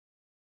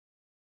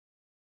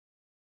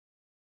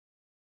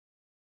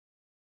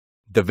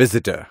The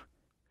Visitor,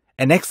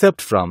 an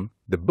excerpt from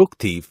The Book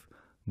Thief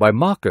by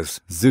Markus,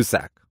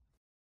 Zusak.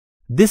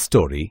 This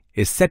story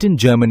is set in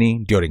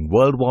Germany during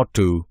World War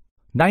II,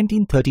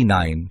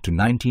 1939 to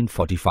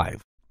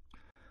 1945.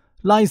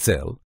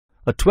 Liesel,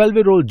 a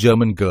 12-year-old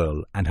German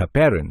girl, and her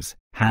parents,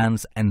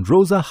 Hans and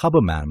Rosa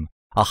Habermann,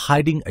 are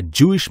hiding a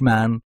Jewish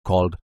man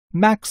called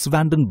Max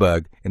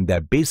Vandenberg in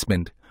their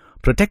basement,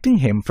 protecting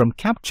him from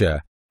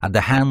capture at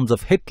the hands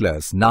of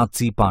Hitler's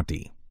Nazi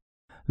party.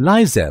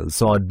 Liesel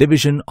saw a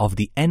division of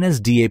the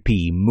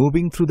NSDAP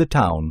moving through the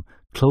town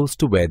close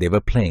to where they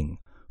were playing.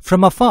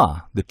 From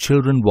afar, the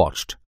children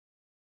watched.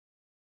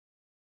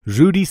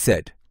 Rudy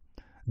said,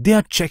 "They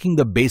are checking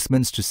the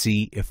basements to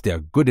see if they are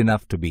good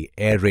enough to be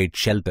air raid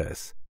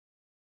shelters."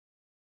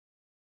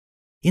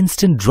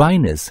 Instant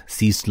dryness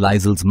seized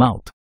Liesel's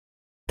mouth.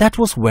 That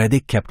was where they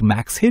kept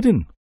Max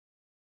hidden.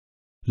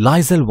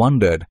 Liesel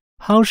wondered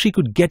how she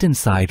could get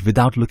inside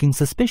without looking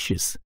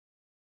suspicious.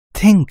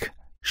 Think,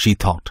 she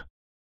thought.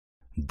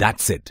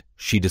 That's it,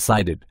 she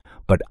decided,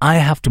 but I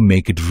have to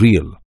make it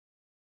real.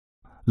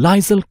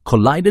 Liesel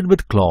collided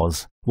with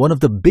Klaus, one of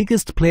the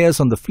biggest players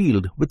on the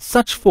field, with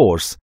such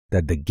force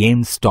that the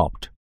game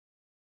stopped.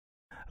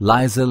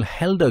 Liesel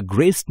held her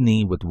grazed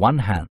knee with one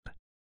hand.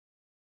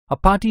 A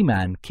party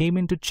man came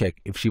in to check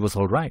if she was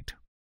all right.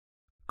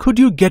 "Could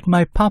you get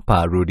my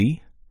papa,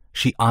 Rudy?"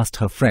 she asked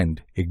her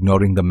friend,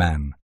 ignoring the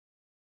man.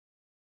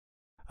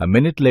 A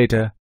minute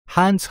later,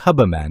 Hans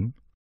Habermann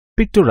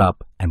picked her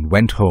up and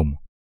went home.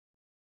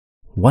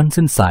 Once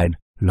inside,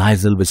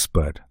 Liesel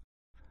whispered,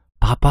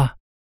 "Papa,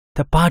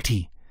 the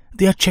party,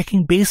 they are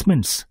checking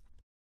basements."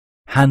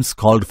 Hans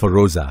called for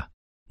Rosa.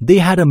 They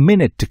had a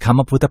minute to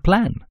come up with a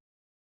plan.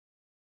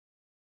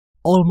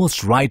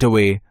 Almost right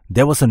away,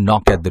 there was a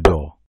knock at the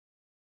door.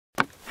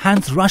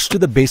 Hans rushed to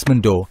the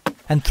basement door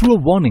and threw a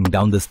warning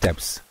down the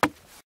steps.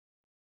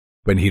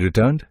 When he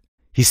returned,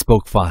 he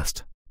spoke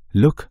fast.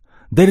 "Look,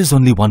 there is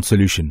only one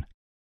solution."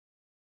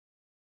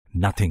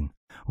 "Nothing.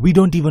 We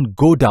don't even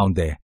go down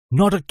there.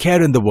 Not a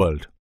care in the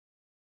world."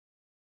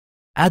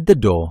 At the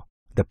door,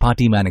 the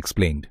party man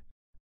explained,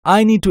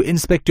 "I need to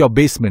inspect your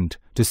basement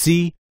to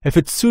see if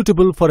it's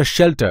suitable for a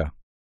shelter."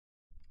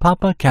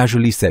 Papa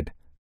casually said,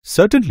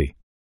 "Certainly."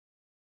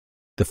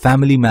 The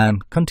family man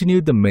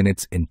continued the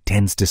minutes in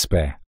tense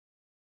despair.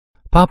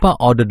 Papa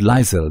ordered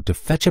Liesel to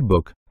fetch a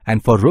book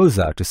and for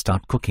Rosa to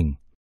start cooking.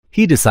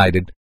 He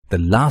decided the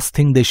last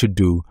thing they should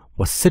do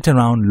was sit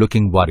around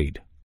looking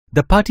worried.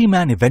 The party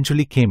man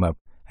eventually came up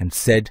and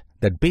said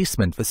that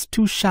basement was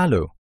too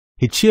shallow.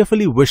 He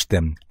cheerfully wished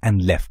them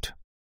and left.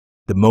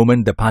 The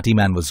moment the party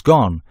man was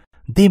gone,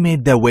 they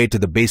made their way to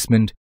the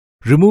basement,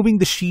 removing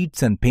the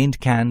sheets and paint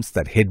cans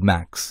that hid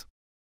Max.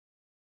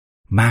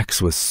 Max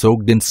was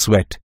soaked in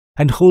sweat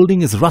and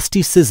holding his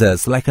rusty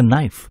scissors like a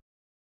knife.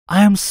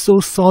 "I am so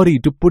sorry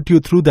to put you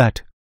through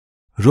that."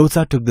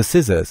 Rosa took the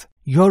scissors.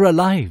 "You're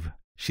alive,"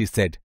 she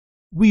said.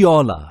 "We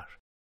all are."